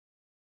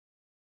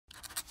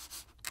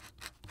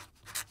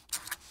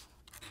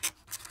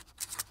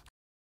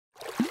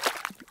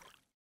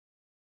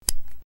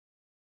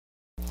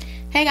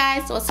Hey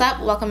guys, what's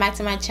up? Welcome back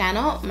to my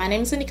channel. My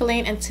name is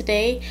Nicolene and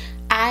today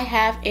I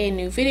have a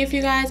new video for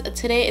you guys.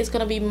 Today is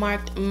going to be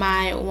marked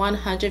my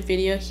 100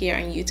 video here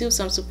on YouTube,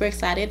 so I'm super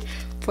excited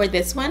for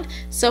this one.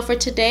 So for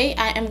today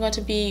I am going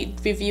to be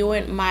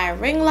reviewing my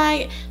ring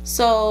light.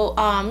 So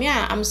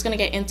yeah, I'm just gonna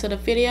get into the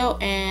video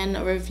and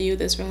review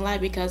this ring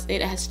light because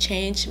it has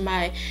changed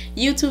my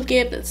YouTube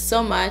gift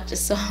so much,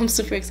 so I'm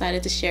super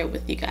excited to share it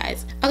with you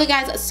guys. Okay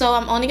guys, so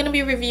I'm only gonna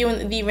be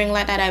reviewing the ring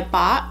light that I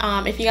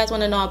bought. If you guys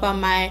want to know about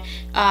my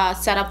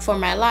setup for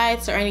my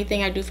lights or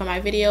anything I do for my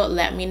video,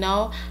 let me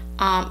know.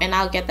 And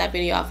I'll get that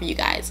video out for you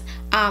guys.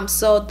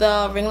 So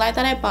the ring light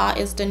that I bought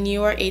is the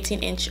Neewer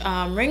 18-inch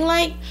ring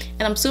light,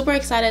 and I'm super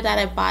excited that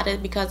I bought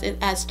it because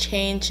it has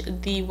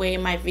changed the way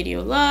my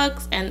video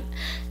looks and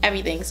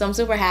everything, so I'm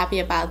super happy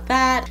about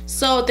that.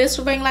 So this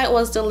ring light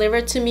was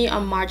delivered to me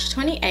on March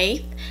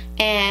 28th,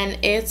 and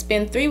it's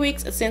been 3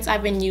 weeks since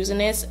I've been using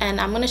this, and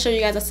I'm going to show you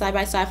guys a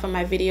side-by-side from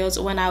my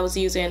videos when I was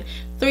using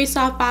 3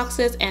 soft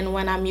boxes and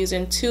when I'm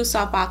using 2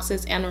 soft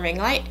boxes and a ring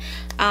light.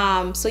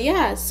 So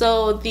yeah,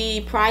 so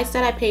the price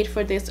that I paid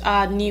for this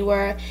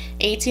Neewer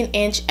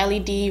 18-inch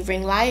LED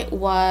ring light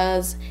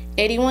was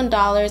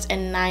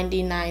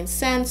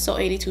 $81.99, so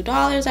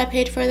 $82 I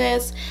paid for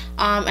this.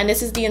 And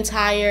this is the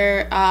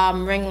entire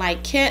ring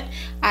light kit.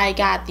 I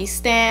got the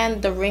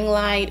stand, the ring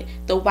light,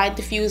 the white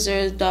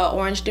diffuser, the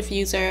orange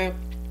diffuser,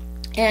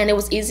 and it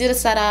was easy to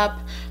set up.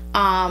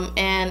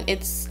 And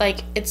it's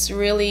just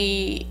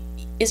really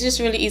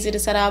easy to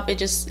set up. It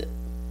just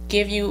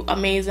give you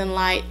amazing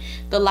light.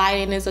 The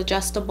lighting is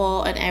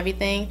adjustable and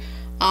everything.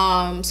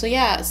 So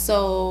yeah,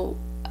 so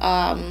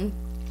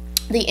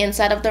the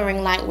inside of the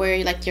ring light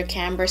where like your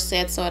camera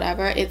sits or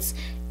whatever, it's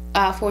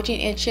 14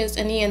 inches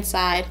in the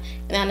inside,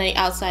 and then on the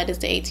outside is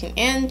the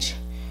 18-inch.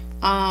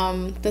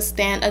 The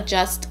stand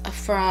adjusts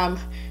from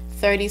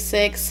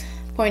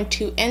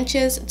 36.2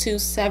 inches to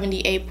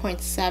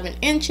 78.7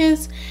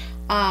 inches.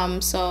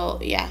 So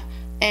yeah,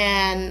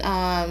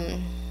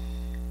 and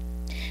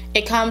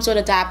it comes with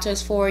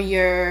adapters for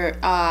your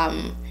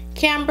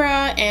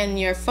camera and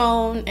your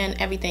phone and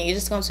everything. It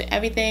just comes with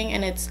everything,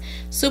 and it's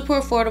super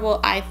affordable,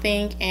 I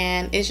think,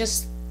 and it's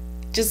just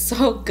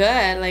so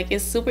good. Like,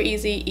 it's super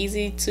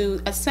easy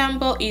to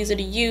assemble, easy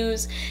to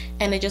use,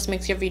 and it just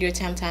makes your video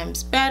 10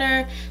 times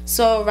better.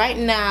 So right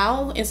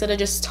now, instead of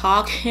just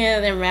talking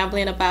and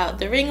rambling about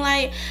the ring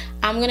light,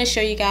 I'm gonna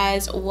show you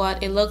guys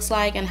what it looks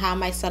like and how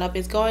my setup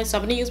is going. So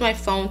I'm gonna use my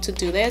phone to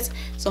do this,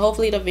 so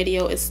hopefully the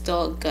video is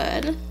still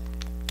good.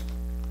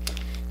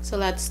 So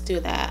let's do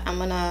that. I'm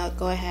gonna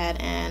go ahead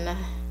and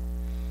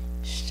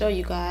show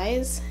you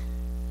guys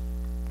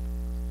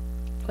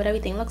what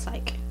everything looks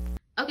like.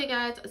 Okay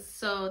guys,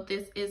 so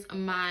this is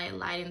my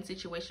lighting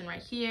situation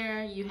right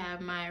here. You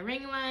have my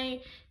ring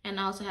light, and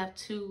I also have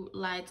 2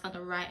 lights on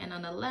the right and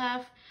on the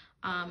left.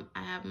 I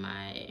have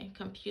my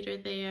computer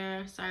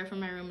there. Sorry for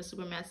my room, it's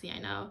super messy, I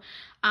know.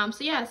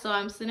 So yeah, so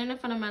I'm sitting in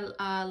front of my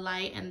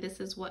light, and this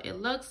is what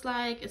it looks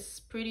like. It's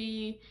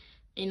pretty,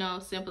 you know,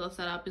 simple to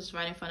set up. It's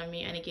right in front of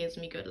me, and it gives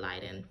me good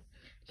lighting.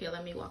 Okay,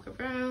 let me walk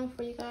around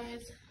for you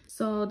guys.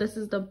 So this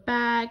is the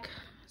back.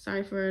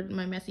 Sorry for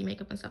my messy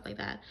makeup and stuff like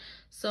that.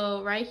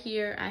 So right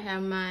here I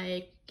have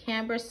my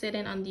camera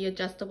sitting on the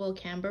adjustable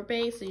camera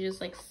base. So you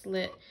just like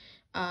slip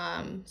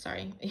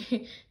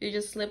you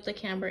just slip the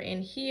camera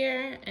in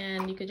here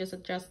and you could just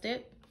adjust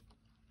it.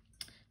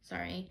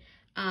 Sorry,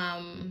 I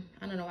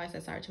don't know why I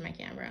said sorry to my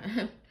camera.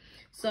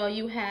 So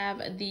you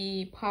have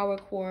the power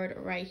cord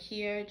right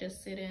here,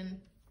 just sitting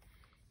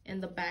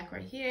in the back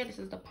right here. This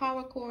is the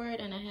power cord,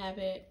 and I have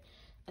it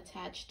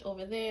attached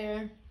over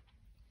there.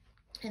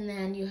 And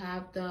then you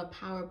have the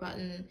power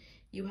button.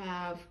 You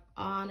have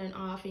on and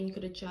off, and you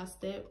could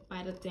adjust it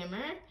by the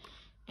dimmer.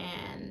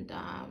 And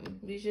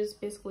you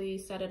just basically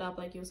set it up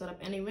like you set up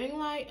any ring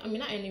light. I mean,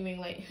 not any ring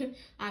light,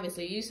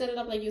 obviously. You set it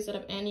up like you set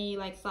up any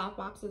like soft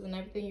boxes and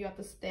everything. You have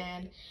to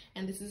stand,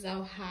 and this is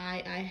how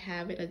high I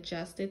have it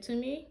adjusted to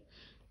me.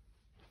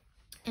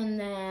 And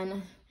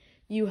then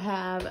you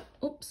have,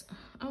 oops,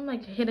 I'm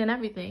like hitting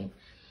everything.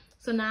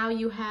 So now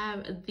you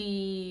have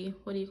the,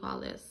 what do you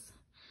call this?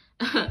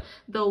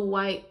 The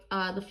white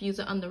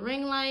diffuser on the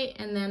ring light,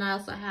 and then I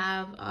also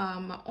have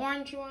my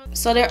orange one.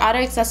 So there are other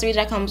accessories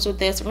that comes with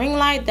this ring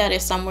light that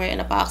is somewhere in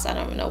the box. I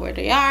don't even know where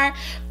they are,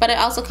 but it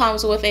also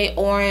comes with a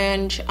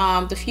orange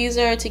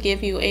diffuser to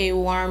give you a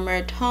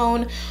warmer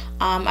tone.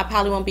 I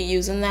probably won't be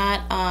using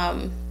that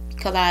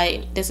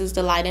because this is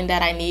the lighting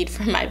that I need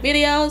for my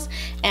videos,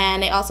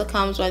 and it also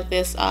comes with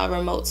this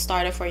remote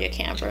starter for your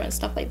camera and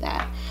stuff like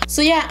that.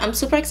 So yeah, I'm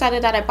super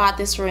excited that I bought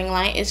this ring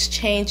light. It's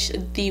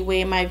changed the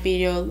way my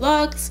video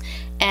looks,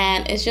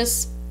 and it's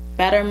just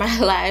better my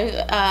life.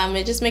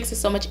 It just makes it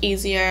so much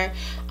easier.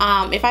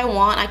 If I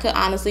want, I could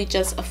honestly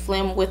just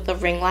film with the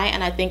ring light,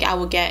 and I think I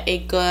would get a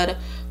good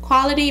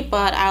quality,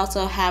 but I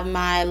also have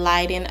my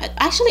lighting.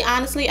 Actually,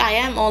 honestly, I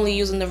am only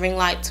using the ring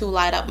light to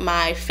light up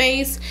my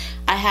face.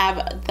 I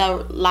have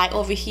the light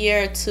over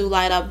here to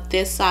light up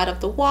this side of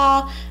the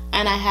wall,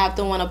 and I have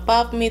the one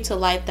above me to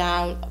light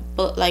down,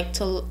 but like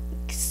to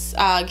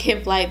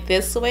give light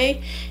this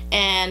way.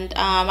 And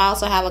I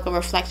also have like a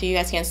reflector, you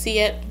guys can see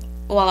it.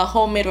 Well, a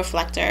homemade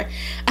reflector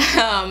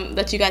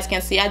that you guys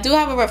can see. I do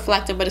have a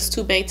reflector, but it's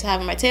too big to have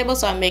on my table,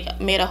 so I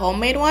made a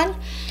homemade one,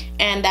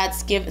 and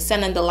that's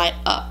sending the light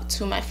up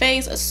to my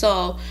face.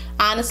 So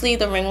honestly,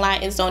 the ring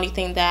light is the only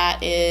thing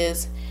that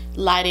is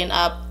lighting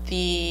up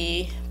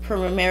the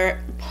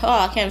perimeter. Oh,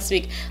 I can't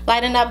speak.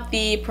 Lighting up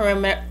the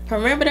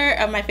perimeter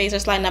of my face,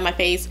 just lighting up my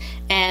face,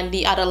 and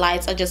the other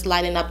lights are just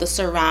lighting up the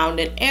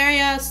surrounding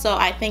area. So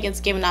I think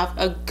it's giving off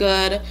a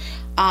good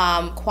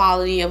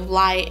quality of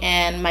light,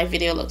 and my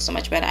video looks so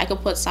much better. I could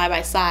put side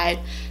by side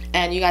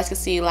and you guys can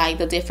see like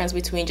the difference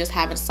between just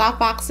having soft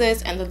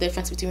boxes and the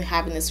difference between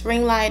having this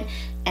ring light.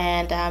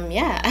 And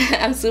yeah,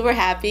 I'm super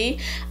happy.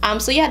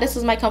 So yeah, this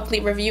is my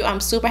complete review. I'm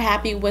super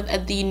happy with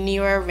the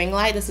Neewer ring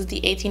light. This is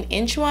the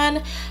 18-inch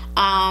one,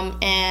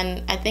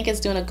 and I think it's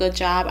doing a good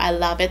job. I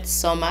love it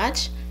so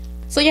much.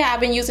 So yeah, I've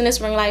been using this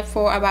ring light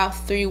for about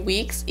 3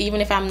 weeks. Even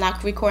if I'm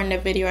not recording a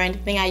video or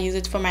anything, I use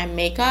it for my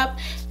makeup,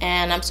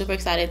 and I'm super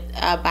excited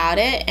about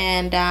it.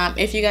 And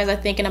if you guys are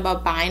thinking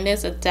about buying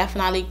this,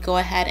 definitely go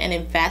ahead and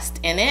invest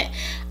in it.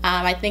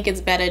 I think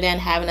it's better than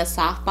having a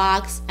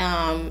softbox,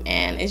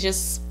 and it's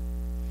just,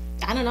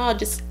 I don't know,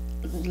 just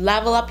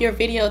level up your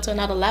video to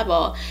another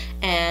level.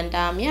 And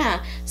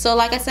yeah, so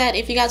like I said,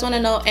 if you guys want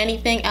to know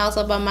anything else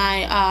about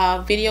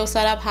my video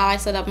setup, how I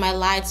set up my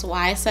lights,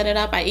 why I set it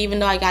up, even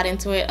though I got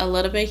into it a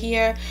little bit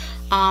here,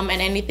 and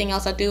anything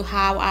else I do,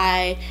 how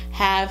I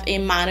have a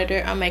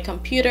monitor on my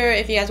computer,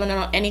 if you guys want to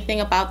know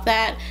anything about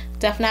that,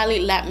 definitely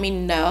let me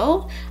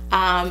know,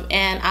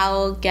 and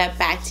I'll get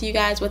back to you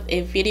guys with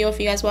a video if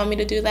you guys want me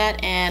to do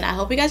that. And I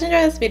hope you guys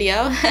enjoy this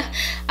video.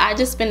 I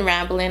just been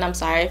rambling. I'm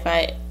sorry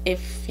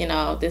if you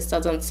know this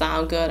doesn't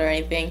sound good or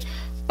anything,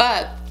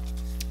 but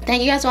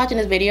thank you guys for watching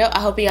this video. I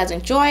hope you guys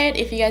enjoy it.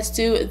 If you guys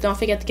do, don't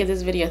forget to give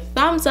this video a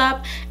thumbs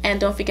up,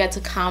 and don't forget to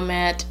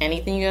comment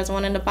anything you guys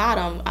want in the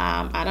bottom.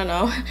 I don't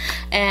know.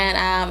 And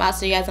I'll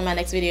see you guys in my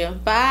next video.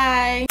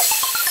 Bye.